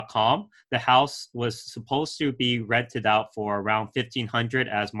realestate.com, the house was supposed to be rented out for around $1,500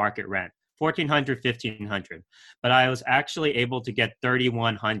 as market rent. 1,400, 1,500. But I was actually able to get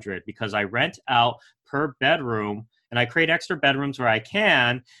 3,100 because I rent out per bedroom, and I create extra bedrooms where I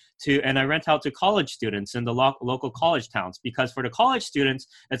can and I rent out to college students in the local college towns, because for the college students,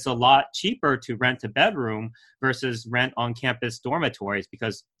 it's a lot cheaper to rent a bedroom versus rent on campus dormitories,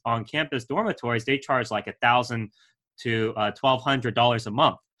 because on campus dormitories, they charge like $1,000 to $1,200 a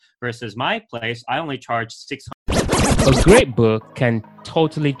month versus my place, I only charge $600. A great book can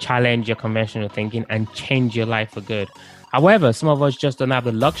totally challenge your conventional thinking and change your life for good. However, some of us just don't have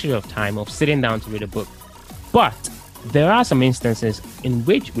the luxury of time of sitting down to read a book. But there are some instances in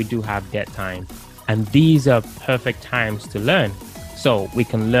which we do have dead time, and these are perfect times to learn. So we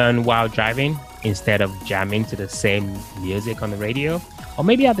can learn while driving instead of jamming to the same music on the radio, or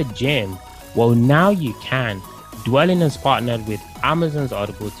maybe at the gym. Well, now you can. Dwelling has partnered with Amazon's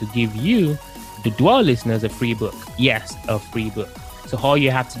Audible to give you, the Dwell listeners, a free book. Yes, a free book. So all you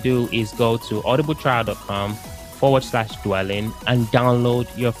have to do is go to audibletrial.com/dwelling and download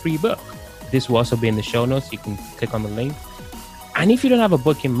your free book. This will also be in the show notes. You can click on the link. And if you don't have a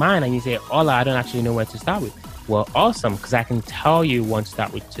book in mind and you say, Ola, I don't actually know where to start with. Well, awesome, because I can tell you one to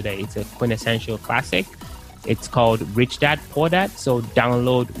start with today. It's a quintessential classic. It's called Rich Dad, Poor Dad. So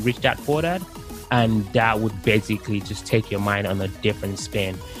download Rich Dad, Poor Dad, and that would basically just take your mind on a different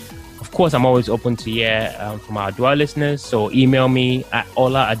spin. Of course, I'm always open to hear from our Dwell listeners. So email me at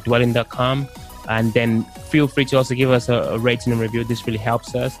ola@dwelling.com. And then feel free to also give us a rating and review. This really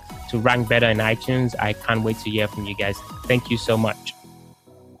helps us to rank better in iTunes. I can't wait to hear from you guys. Thank you so much.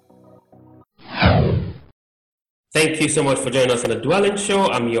 Thank you so much for joining us on the Dwelling Show.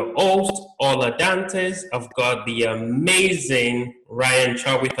 I'm your host, Ola Dantes. I've got the amazing Ryan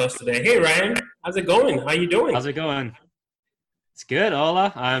Chow with us today. Hey, Ryan, how's it going? How you doing? How's it going? It's good,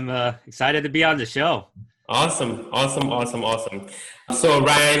 Ola. I'm excited to be on the show. Awesome. So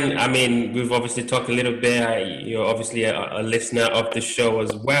Ryan, I mean, we've obviously talked a little bit. You're obviously a listener of the show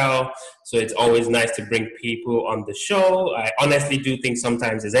as well. So it's always nice to bring people on the show. I honestly do think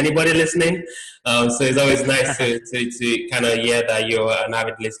sometimes is anybody listening. So it's always nice to kind of hear that you're an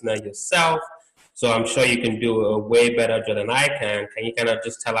avid listener yourself. So I'm sure you can do a way better job than I can. Can you kind of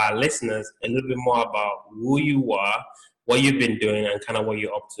just tell our listeners a little bit more about who you are, what you've been doing, and kind of what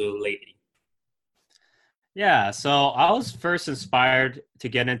you're up to lately? Yeah, so I was first inspired to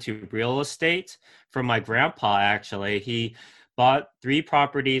get into real estate from my grandpa, actually. He bought 3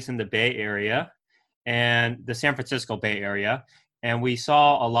 properties in the Bay Area and the San Francisco Bay Area. And we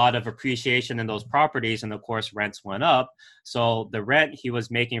saw a lot of appreciation in those properties. And of course, rents went up. So the rent he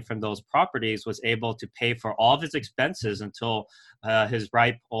was making from those properties was able to pay for all of his expenses until his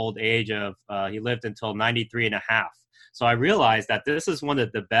ripe old age of, he lived until 93 and a half. So I realized that this is one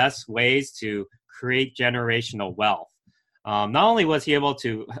of the best ways to create generational wealth. Not only was he able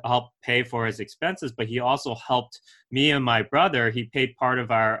to help pay for his expenses, but he also helped me and my brother. He paid part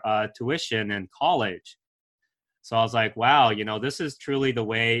of our tuition in college. So I was like, wow, this is truly the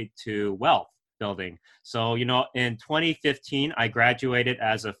way to wealth building. So, in 2015, I graduated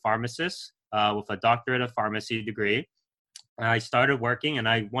as a pharmacist with a doctorate of pharmacy degree. I started working and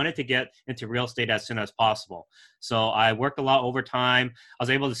I wanted to get into real estate as soon as possible. So I worked a lot overtime. I was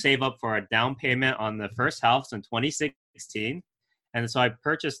able to save up for a down payment on the first house in 2016. And so I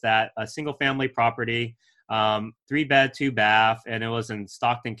purchased that, a single family property, 3-bed, 2-bath, and it was in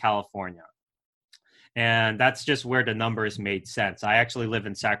Stockton, California. And that's just where the numbers made sense. I actually live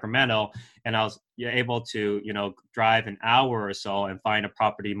in Sacramento, and I was able to, drive an hour or so and find a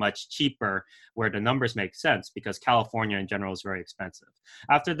property much cheaper where the numbers make sense, because California in general is very expensive.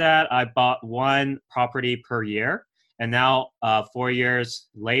 After that, I bought 1 property per year. And now 4 years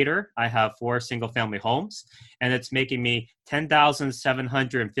later, I have 4 single family homes, and it's making me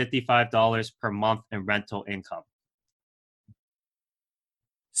 $10,755 per month in rental income.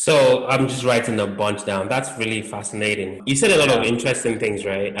 So I'm just writing a bunch down. That's really fascinating. You said a lot of interesting things,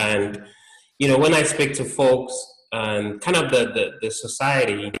 right? And, when I speak to folks and kind of the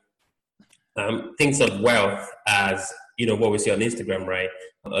society thinks of wealth as, what we see on Instagram, right?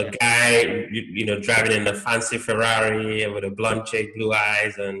 A guy, driving in a fancy Ferrari with a blonde chick, blue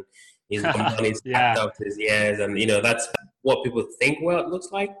eyes, and his money stacked up to his ears. And, that's what people think wealth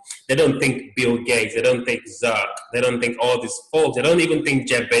looks like. They don't think Bill Gates. They don't think Zuck. They don't think all these folks. They don't even think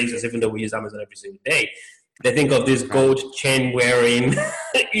Jeff Bezos, even though we use Amazon every single day. They think of this gold chain wearing,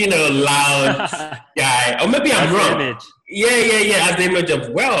 loud guy. Or maybe I'm wrong. Image. Yeah. As the image of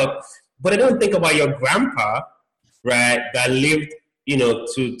wealth. But I don't think about your grandpa, right, that lived,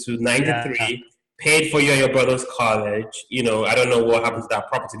 to 93, paid for you and your brother's college. You know, I don't know what happened to that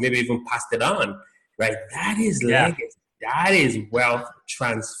property. Maybe even passed it on, right? That is legacy. That is wealth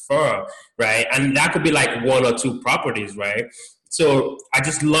transfer, right? And that could be like one or two properties, right? So I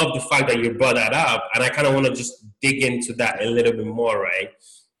just love the fact that you brought that up, and I kind of want to just dig into that a little bit more, right?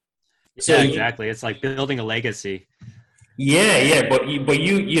 So Yeah, exactly. It's like building a legacy. yeah, but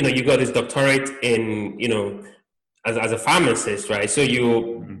you know, you got this doctorate in, you know, as a pharmacist, right? So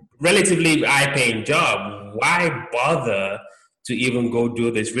you relatively high paying job. Why bother to even go do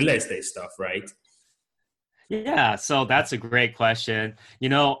this real estate stuff, right? Yeah, so that's a great question. You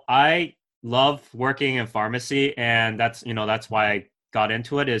know, I love working in pharmacy, and that's why I got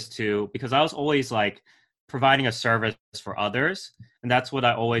into it, is to because I was always like providing a service for others, and that's what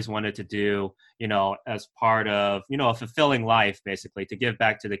I always wanted to do, as part of, a fulfilling life, basically, to give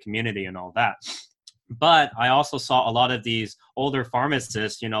back to the community and all that. But I also saw a lot of these older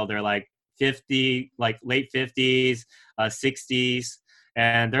pharmacists, they're like 50, like late 50s, 60s,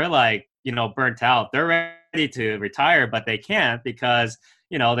 and they're like, burnt out. They're ready to retire, but they can't because,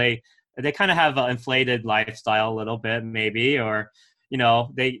 they kind of have an inflated lifestyle a little bit, maybe, or,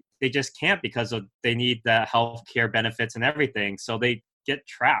 they just can't because they need the healthcare benefits and everything. So they get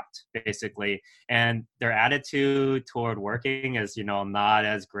trapped, basically, and their attitude toward working is, not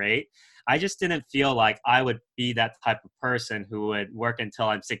as great. I just didn't feel like I would be that type of person who would work until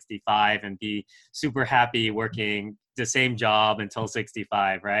I'm 65 and be super happy working the same job until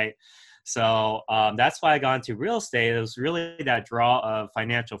 65, right? So that's why I got into real estate. It was really that draw of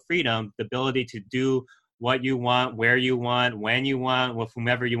financial freedom, the ability to do what you want, where you want, when you want, with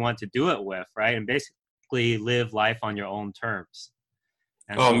whomever you want to do it with, right? And basically live life on your own terms.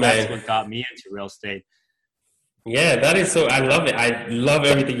 And Oh so that's man. what got me into real estate. Yeah, that is so. I love it. I love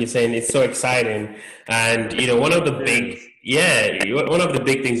everything you're saying. It's so exciting. And you know, one of the big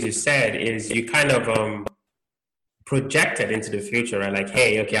things you said is you kind of projected into the future, right? Like,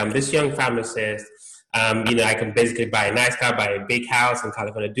 hey, okay, I'm this young pharmacist. You know, I can basically buy a nice car, buy a big house in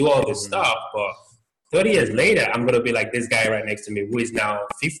California, do all this stuff. But 30 years later, I'm gonna be like this guy right next to me who is now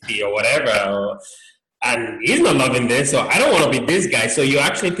 50 or whatever. And he's not loving this, so I don't want to be this guy. So you're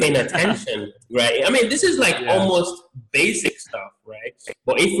actually paying attention, right? I mean, this is like almost basic stuff, right?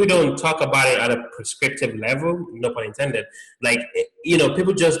 But if we don't talk about it at a prescriptive level, no pun intended, like, you know,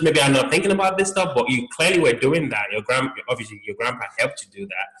 people just maybe are not thinking about this stuff, but you clearly were doing that. Obviously your grandpa helped you do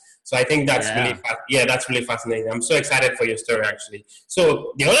that. So I think that's that's really fascinating. I'm so excited for your story, actually.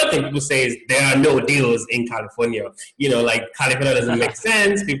 So the other thing people say is there are no deals in California. You know, like California doesn't make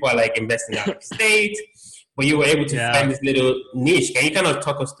sense. People are like investing out of state. But you were able to find this little niche. Can you kind of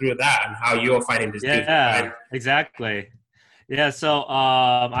talk us through that and how you're finding this? Yeah, exactly. Yeah, so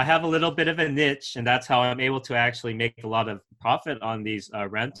I have a little bit of a niche, and that's how I'm able to actually make a lot of profit on these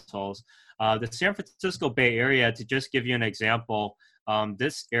rentals. The San Francisco Bay Area, to just give you an example,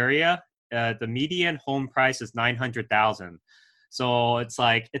 this area, the median home price is $900,000. So it's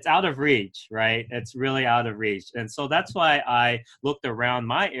like, it's out of reach, right? It's really out of reach. And so that's why I looked around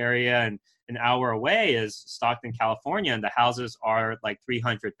my area, and an hour away is Stockton, California, and the houses are like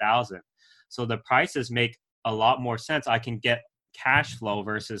 300,000. So the prices make a lot more sense. I can get cash flow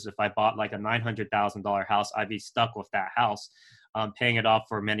versus if I bought like a $900,000 house, I'd be stuck with that house, paying it off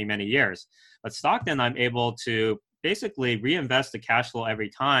for many, many years. But Stockton, I'm able to basically reinvest the cash flow every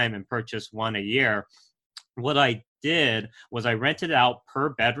time and purchase one a year. What I did was I rented out per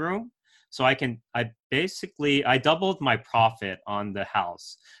bedroom. So I doubled my profit on the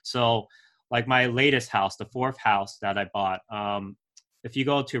house. So like my latest house, the fourth house that I bought, if you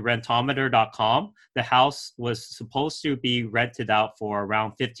go to rentometer.com, the house was supposed to be rented out for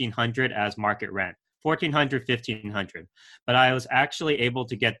around $1,500 as market rent. $1,400, $1,500. But I was actually able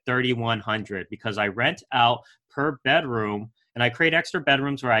to get $3,100 because I rent out per bedroom, and I create extra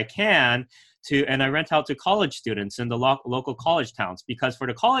bedrooms where I can, and I rent out to college students in the local college towns, because for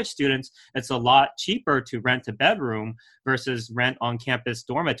the college students, it's a lot cheaper to rent a bedroom versus rent on-campus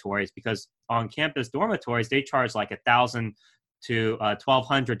dormitories, because on-campus dormitories, they charge like $1,000 to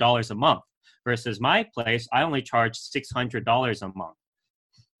 $1,200 a month, versus my place, I only charge $600 a month.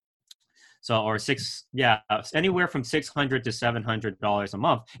 So, anywhere from $600 to $700 a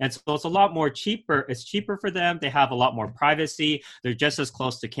month. And so it's a lot more cheaper. It's cheaper for them. They have a lot more privacy. They're just as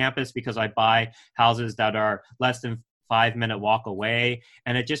close to campus because I buy houses that are less than 5-minute walk away.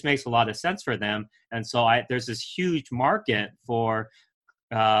 And it just makes a lot of sense for them. And so there's this huge market for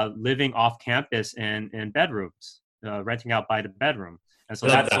living off campus in bedrooms, renting out by the bedroom. And so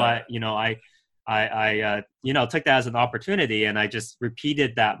that's why, I took that as an opportunity, and I just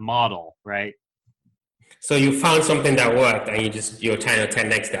repeated that model, right? So you found something that worked, and you're trying to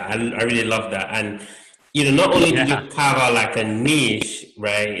 10x that. I really love that. And not only did you Yeah. carve out like a niche,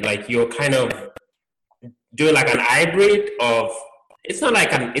 right? Like you're kind of doing like an hybrid of, it's not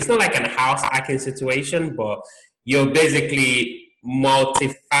like an house hacking situation, but you're basically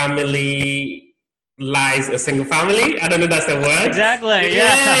multi-family lies a single family. I don't know if that's the word. Exactly. Yeah,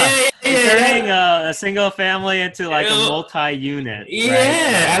 Yeah. yeah, You're turning yeah. a single family into like a multi-unit, right?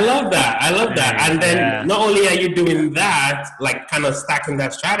 Yeah, I love that. I love that. And then Yeah. not only are you doing that, like kind of stacking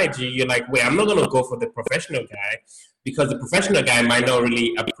that strategy, you're like, wait, I'm not going to go for the professional guy because the professional guy might not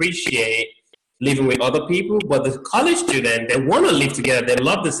really appreciate living with other people, but the college student, they want to live together. They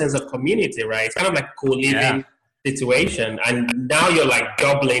love the sense of community, right? It's kind of like a co-living Yeah. situation. And now you're like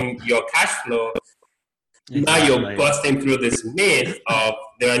doubling your cash flow. Now you're Exactly. busting through this myth of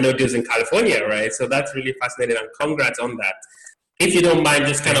there are no deals in California, right? So that's really fascinating, and congrats on that. If you don't mind,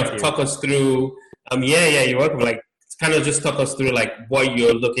 just kind Thank of you. talk us through. Yeah, you're welcome. Like, kind of just talk us through like what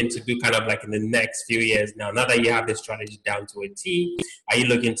you're looking to do, kind of like in the next few years. Now that you have this strategy down to a T, are you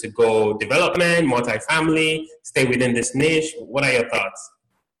looking to go development, multifamily, stay within this niche? What are your thoughts?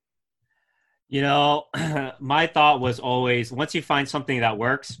 You know, my thought was always once you find something that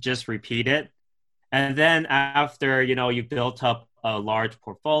works, just repeat it. And then after, you built up a large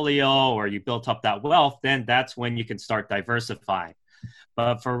portfolio or you built up that wealth, then that's when you can start diversifying.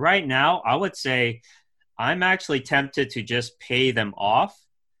 But for right now, I would say I'm actually tempted to just pay them off.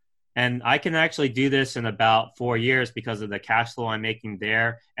 And I can actually do this in about 4 years because of the cash flow I'm making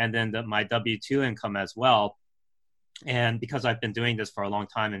there and then my W-2 income as well. And because I've been doing this for a long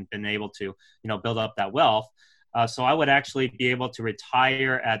time and been able to, build up that wealth. So I would actually be able to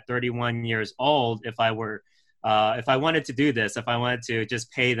retire at 31 years old if if I wanted to do this, if I wanted to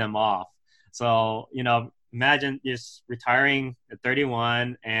just pay them off. So, imagine just retiring at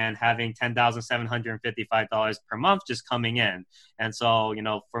 31 and having $10,755 per month just coming in. And so,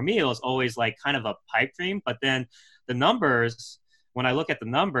 for me, it was always like kind of a pipe dream. But then the numbers, when I look at the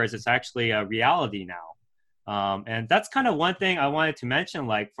numbers, it's actually a reality now. And that's kind of one thing I wanted to mention.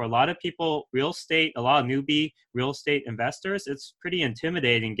 Like for a lot of people, real estate, a lot of newbie real estate investors, it's pretty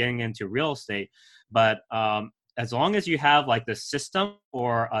intimidating getting into real estate. But as long as you have like the system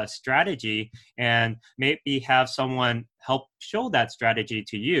or a strategy and maybe have someone help show that strategy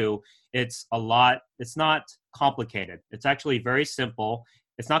to you, it's not complicated. It's actually very simple.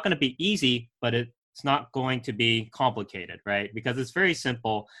 It's not going to be easy, but it's not going to be complicated, right? Because it's very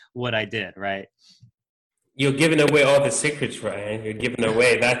simple what I did, right? You're giving away all the secrets, right? You're giving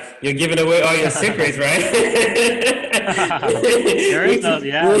away all your secrets, right? There is no,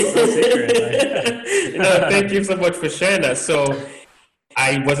 yeah, it's no secret. Right? Thank you so much for sharing that. So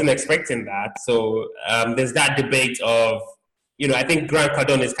I wasn't expecting that. So there's that debate of, I think Grant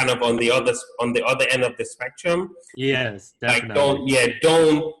Cardone is kind of on the other end of the spectrum. Yes, Like definitely.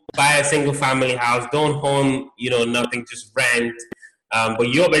 don't buy a single family house, don't own, nothing, just rent. But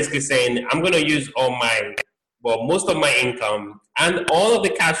you're basically saying, most of my income and all of the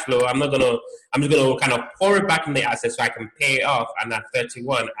cash flow, I'm just gonna kind of pour it back in the assets so I can pay it off. And at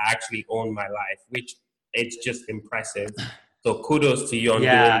 31, I actually own my life, which it's just impressive. So kudos to you on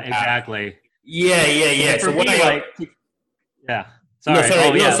Yeah, doing that. exactly. Yeah. And for So what are me, your, like, yeah, no, sorry. sorry, Oh,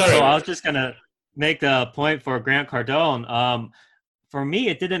 no, yeah. So I sorry. was just gonna make the point for Grant Cardone. For me,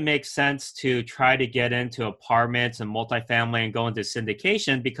 it didn't make sense to try to get into apartments and multifamily and go into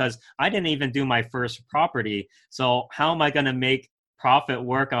syndication because I didn't even do my first property. So how am I going to make profit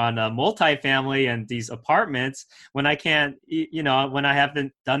work on a multifamily and these apartments when I can't, when I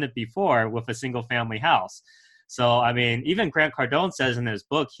haven't done it before with a single family house? So, I mean, even Grant Cardone says in his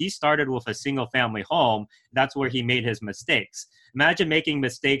book, he started with a single family home. That's where he made his mistakes. Imagine making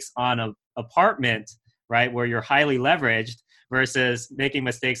mistakes on an apartment, right, where you're highly leveraged versus making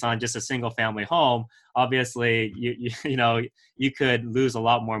mistakes on just a single family home. Obviously, you could lose a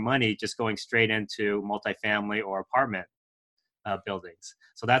lot more money just going straight into multifamily or apartment buildings.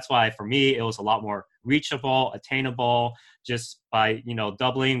 So that's why for me, it was a lot more reachable, attainable. Just by,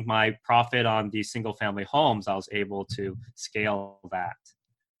 doubling my profit on these single family homes, I was able to scale that.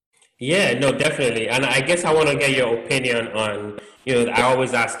 Yeah, no, definitely. And I guess I want to get your opinion on, I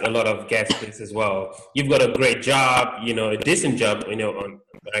always ask a lot of guests this as well. You've got a great job, a decent job, on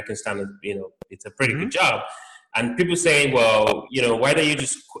American standards, it's a pretty good Mm-hmm. job. And people say, well, why don't you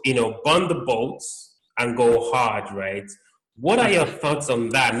just, burn the boats and go hard, right? What are your thoughts on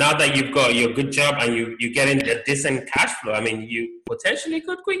that? Now that you've got your good job and you're getting a decent cash flow, I mean, you potentially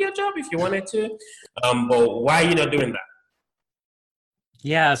could quit your job if you wanted to. But why are you not doing that?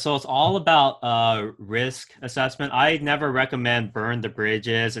 Yeah, so it's all about risk assessment. I never recommend burn the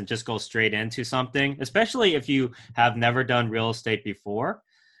bridges and just go straight into something, especially if you have never done real estate before,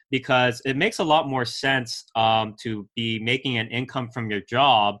 because it makes a lot more sense to be making an income from your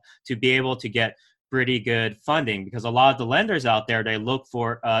job to be able to get pretty good funding. Because a lot of the lenders out there, they look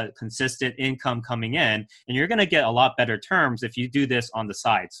for consistent income coming in, and you're going to get a lot better terms if you do this on the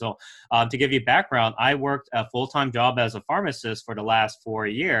side. So to give you background, I worked a full-time job as a pharmacist for the last 4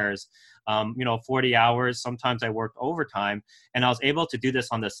 years. 40 hours. Sometimes I worked overtime, and I was able to do this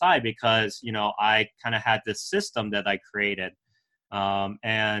on the side because I kind of had this system that I created.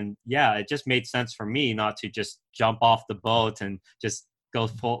 And yeah, it just made sense for me not to just jump off the boat and just go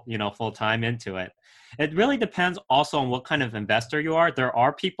full time into it. It really depends also on what kind of investor you are. There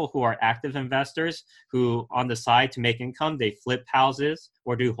are people who are active investors who on the side to make income, they flip houses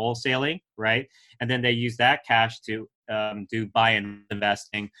or do wholesaling, right? And then they use that cash to do buy-in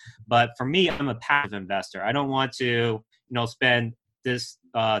investing. But for me, I'm a passive investor. I don't want to, spend this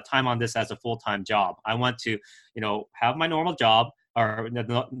time on this as a full-time job. I want to, have my normal job or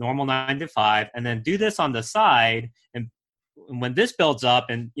the normal 9 to 5, and then do this on the side. And when this builds up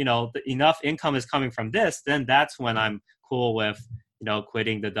and enough income is coming from this, then that's when I'm cool with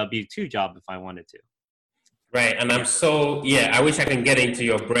quitting the W-2 job if I wanted to. Right. And I wish I can get into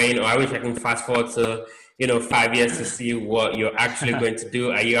your brain, or I wish I can fast forward to 5 years to see what you're actually going to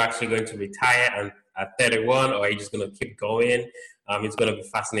do. Are you actually going to retire and at 31, or are you just going to keep going? It's going to be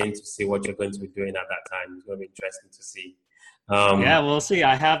fascinating to see what you're going to be doing at that time. It's going to be interesting to see. Yeah, we'll see.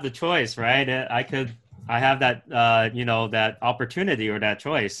 I have the choice, right? I have that, that opportunity or that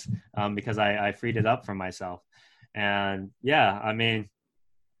choice because I freed it up for myself. And yeah, I mean,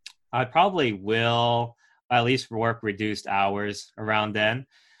 I probably will at least work reduced hours around then.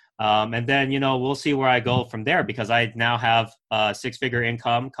 And then, we'll see where I go from there because I now have a 6-figure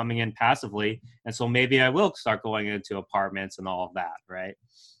income coming in passively. And so maybe I will start going into apartments and all of that, right?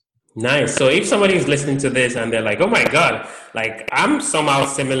 Nice. So if somebody is listening to this and they're like, "Oh my God, like I'm somehow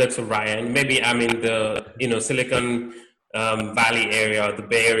similar to Ryan. Maybe I'm in the Silicon Valley area, or the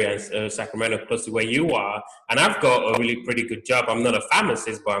Bay Area, Sacramento, close to where you are, and I've got a really pretty good job. I'm not a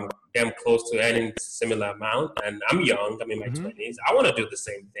pharmacist, but I'm damn close to earning a similar amount, and I'm young. I'm in my Mm-hmm. 20s. I want to do the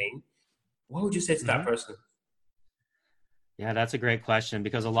same thing. What would you say to that Mm-hmm. person?" Yeah, that's a great question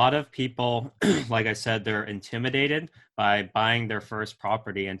because a lot of people, like I said, they're intimidated by buying their first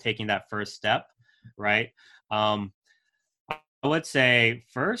property and taking that first step, right? Um, I would say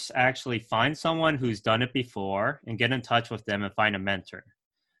first, actually find someone who's done it before and get in touch with them and find a mentor.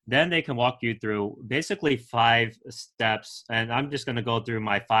 Then they can walk you through basically 5 steps. And I'm just going to go through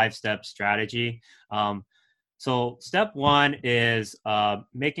my 5-step strategy. So step one is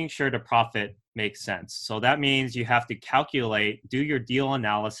making sure the profit makes sense. So that means you have to calculate, do your deal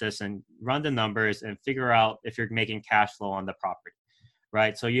analysis and run the numbers and figure out if you're making cash flow on the property,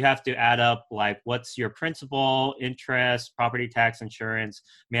 right? So you have to add up like what's your principal, interest, property tax, insurance,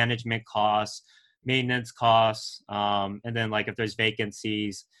 management costs, maintenance costs, and then like if there's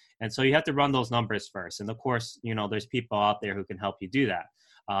vacancies. And so you have to run those numbers first. And of course, there's people out there who can help you do that.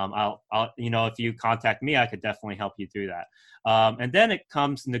 If you contact me, I could definitely help you through that. And then it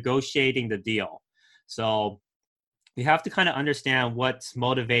comes negotiating the deal. So you have to kind of understand what's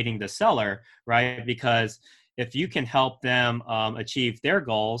motivating the seller, right? Because if you can help them achieve their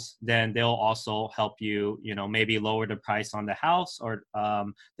goals, then they'll also help you, maybe lower the price on the house, or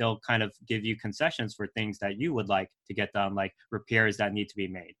they'll kind of give you concessions for things that you would like to get done, like repairs that need to be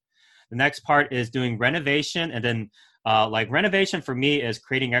made. The next part is doing renovation. And then like renovation for me is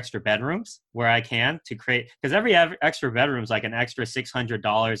creating extra bedrooms where I can to create, because every extra bedroom is like an extra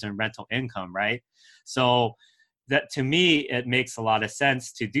 $600 in rental income, right? So that to me, it makes a lot of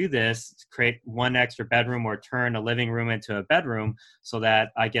sense to do this, to create one extra bedroom or turn a living room into a bedroom so that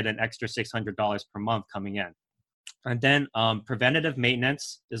I get an extra $600 per month coming in. And then preventative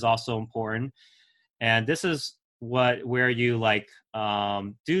maintenance is also important. And this is where you like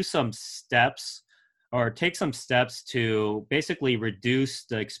do some steps or take some steps to basically reduce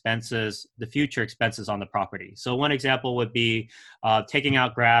the expenses, the future expenses on the property. So one example would be taking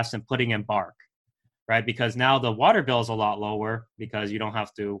out grass and putting in bark, right? Because now the water bill is a lot lower because you don't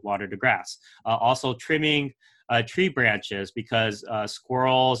have to water the grass. Also trimming tree branches because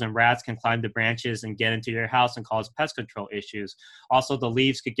squirrels and rats can climb the branches and get into your house and cause pest control issues. Also, the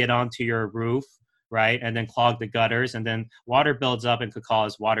leaves could get onto your roof, right? And then clog the gutters, and then water builds up and could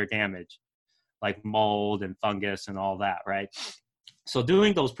cause water damage, like mold and fungus and all that, right? So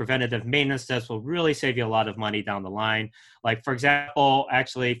doing those preventative maintenance steps will really save you a lot of money down the line. Like, for example,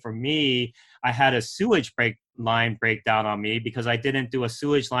 actually for me, I had a sewage line breakdown on me because I didn't do a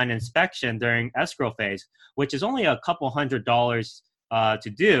sewage line inspection during escrow phase, which is only a couple $100 to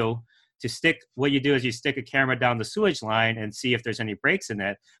do. What you do is you stick a camera down the sewage line and see if there's any breaks in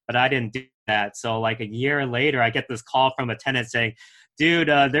it. But I didn't do that. So like a year later, I get this call from a tenant saying, dude,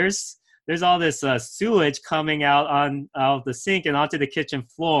 there's all this sewage coming out of the sink and onto the kitchen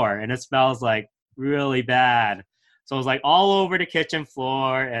floor, and it smells like really bad. So it was like all over the kitchen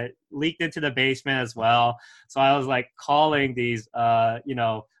floor. It leaked into the basement as well. So I was like calling these,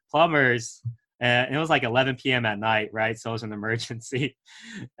 plumbers, and it was like 11 p.m. at night, right? So it was an emergency.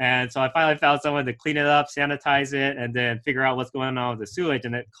 And so I finally found someone to clean it up, sanitize it, and then figure out what's going on with the sewage.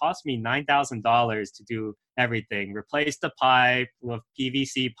 And it cost me $9,000 to do everything. Replace the pipe with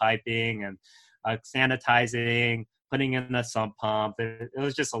PVC piping and sanitizing, putting in the sump pump. It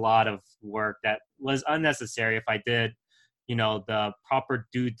was just a lot of work that was unnecessary if I did, the proper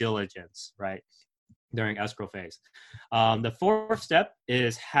due diligence, right, during escrow phase. The fourth step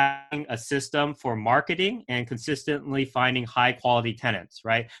is having a system for marketing and consistently finding high quality tenants,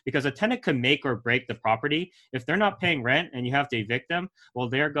 right? Because a tenant could make or break the property. If they're not paying rent and you have to evict them, well,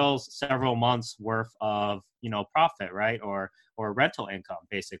 there goes several months worth of, profit, right? Or rental income,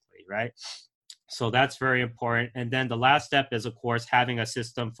 basically, right? So that's very important. And then the last step is, of course, having a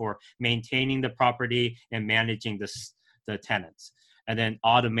system for maintaining the property and managing the tenants, and then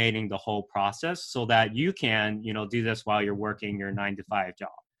automating the whole process so that you can, do this while you're working your 9-to-5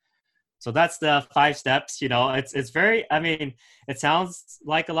 job. So that's the 5 steps. It's very, it sounds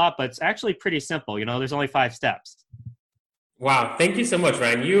like a lot, but it's actually pretty simple. There's only 5 steps. Wow. Thank you so much,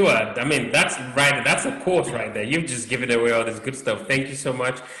 Ryan. That's right. That's a course right there. You've just given away all this good stuff. Thank you so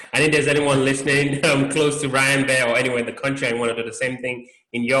much. And if there's anyone listening close to Ryan there or anywhere in the country and want to do the same thing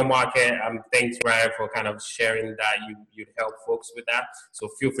in your market, thanks, Ryan, for kind of sharing that. You'd help folks with that. So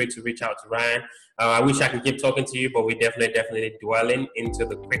feel free to reach out to Ryan. I wish I could keep talking to you, but we definitely dwelling into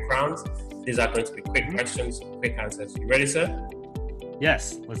the quick rounds. These are going to be quick questions, quick answers. You ready, sir?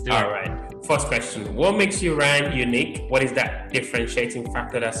 Yes, let's do it. All right. First question. What makes you, Ryan, unique? What is that differentiating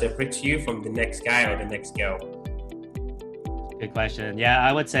factor that separates you from the next guy or the next girl? Good question. Yeah,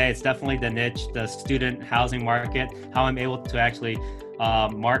 I would say it's definitely the niche, the student housing market, how I'm able to actually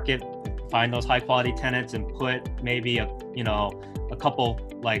market, find those high quality tenants and put maybe a couple,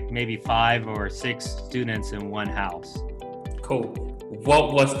 like maybe 5 or 6 students in one house. Cool.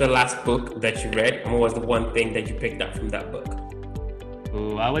 What was the last book that you read? And what was the one thing that you picked up from that book?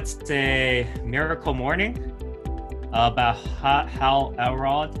 Ooh, I would say Miracle Morning by Hal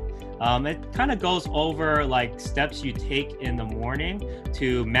Elrod. It kind of goes over like steps you take in the morning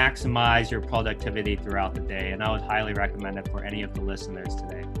to maximize your productivity throughout the day. And I would highly recommend it for any of the listeners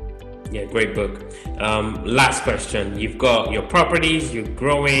today. Yeah, great book. Last question. You've got your properties, you're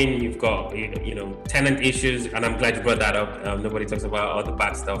growing, you've got, tenant issues, and I'm glad you brought that up. Nobody talks about all the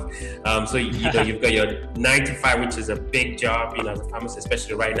bad stuff. So, you've got your 9-to-5, which is a big job, as a pharmacist,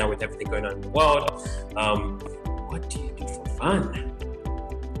 especially right now with everything going on in the world. What do you do for fun?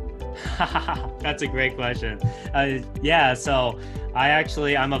 That's a great question. So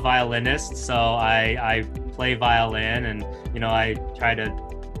I'm a violinist, so I play violin, and I try to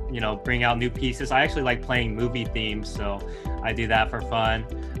bring out new pieces. I actually like playing movie themes, so I do that for fun.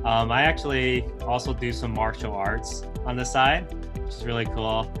 I actually also do some martial arts on the side, which is really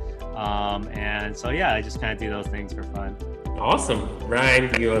cool. And so I just kind of do those things for fun. Awesome.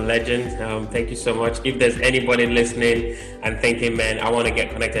 Ryan, you're a legend. Thank you so much. If there's anybody listening and thinking, man, I want to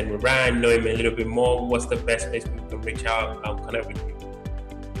get connected with Ryan, know him a little bit more, what's the best place people can reach out, connect with you?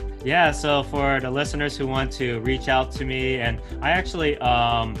 Yeah, so for the listeners who want to reach out to me, and I actually,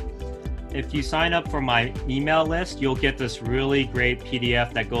 if you sign up for my email list, you'll get this really great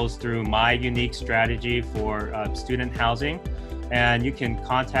PDF that goes through my unique strategy for student housing. And you can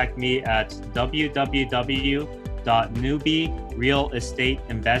contact me at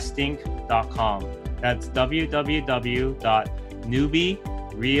www.newbierealestateinvesting.com. That's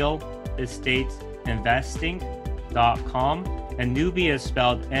www.newbierealestateinvesting.com. And Newbie is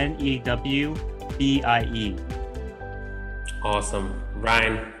spelled Newbie. Awesome.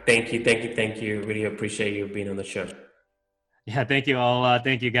 Ryan, thank you. Really appreciate you being on the show. Yeah, thank you all.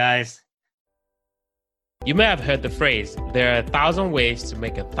 Thank you, guys. You may have heard the phrase, there are 1,000 ways to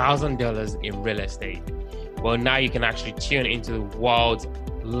make $1,000 in real estate. Well, now you can actually tune into the world's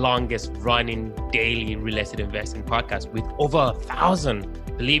longest running daily real estate investing podcast with over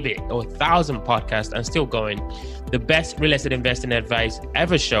 1,000, believe it, or 1,000 podcasts and still going. The best real estate investing advice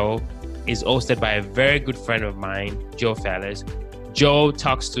ever show is hosted by a very good friend of mine, Joe Fellas. Joe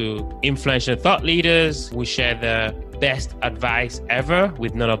talks to influential thought leaders. We share the best advice ever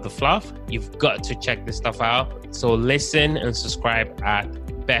with none of the fluff. You've got to check this stuff out. So listen and subscribe at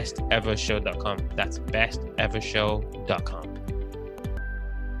bestevershow.com. That's bestevershow.com.